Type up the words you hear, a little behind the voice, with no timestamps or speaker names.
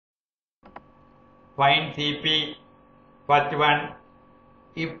Find CP. First one,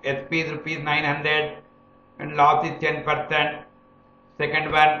 if SP is rupees 900 and loss is 10%.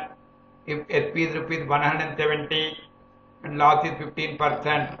 Second one, if SP is rupees 170 and loss is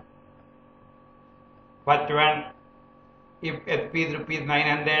 15%. First one, if SP is rupees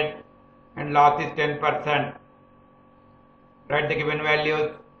 900 and loss is 10%. Write the given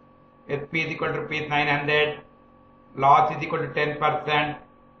values. SP is equal to rupees 900, loss is equal to 10%.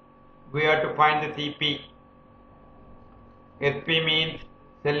 We have to find the CP. SP means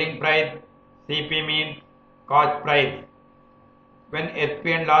selling price, CP means cost price. When SP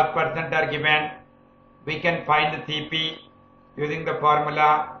and loss percent are given, we can find the CP using the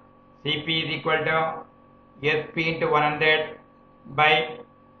formula CP is equal to SP into 100 by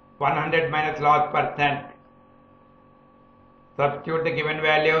 100 minus loss percent. Substitute the given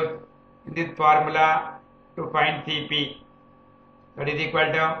values in this formula to find CP. That is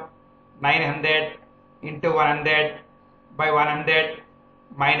equal to 900 into 100 by 100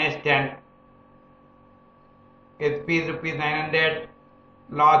 minus 10. SP is rupees 900,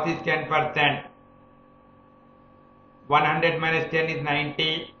 loss is 10%. 100 minus 10 is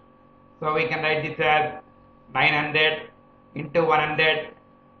 90. So we can write this as 900 into 100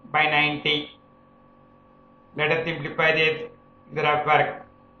 by 90. Let us simplify this in the rough work.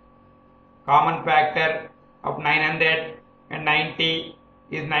 Common factor of 900 and 90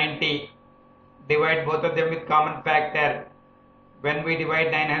 is 90. Divide both of them with common factor. When we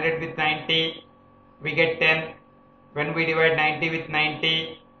divide 900 with 90, we get 10. When we divide 90 with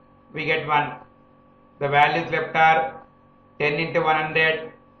 90, we get 1. The values left are 10 into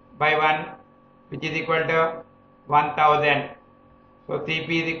 100 by 1, which is equal to 1000. So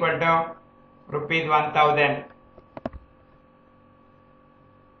CP is equal to rupees 1000.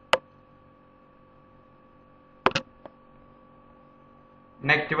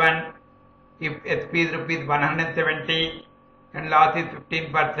 Next one, if SP is rupees 170 and loss is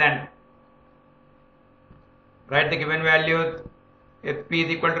 15%. Write the given values. SP is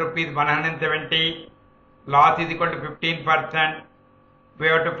equal to rupees 170, loss is equal to 15%. We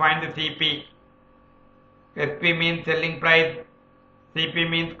have to find the CP. SP means selling price, CP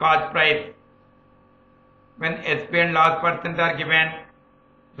means cost price. When SP and loss percent are given,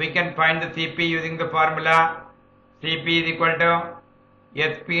 we can find the CP using the formula CP is equal to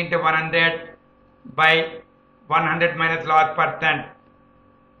SP into 100 by 100 minus loss percent.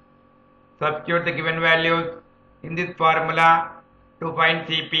 Substitute the given values in this formula to find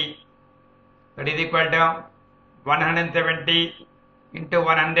CP. That is equal to 170 into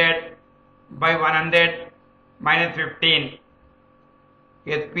 100 by 100 minus 15.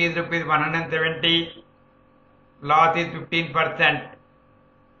 SP is rupees 170, loss is 15%.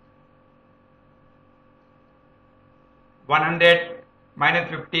 100 minus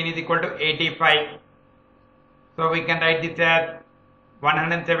 15 is equal to 85. So we can write this as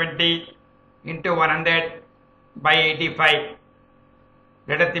 170 into 100 by 85.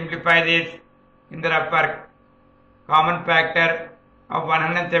 Let us simplify this in the rough work. Common factor of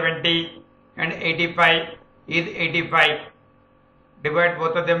 170 and 85 is 85. Divide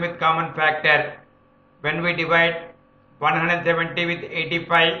both of them with common factor. When we divide 170 with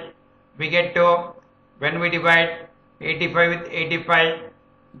 85, we get 2. When we divide 85 with 85,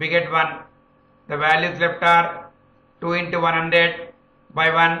 we get 1. The values left are 2 into 100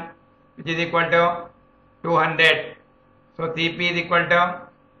 by 1, which is equal to 200. So CP is equal to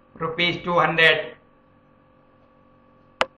rupees 200.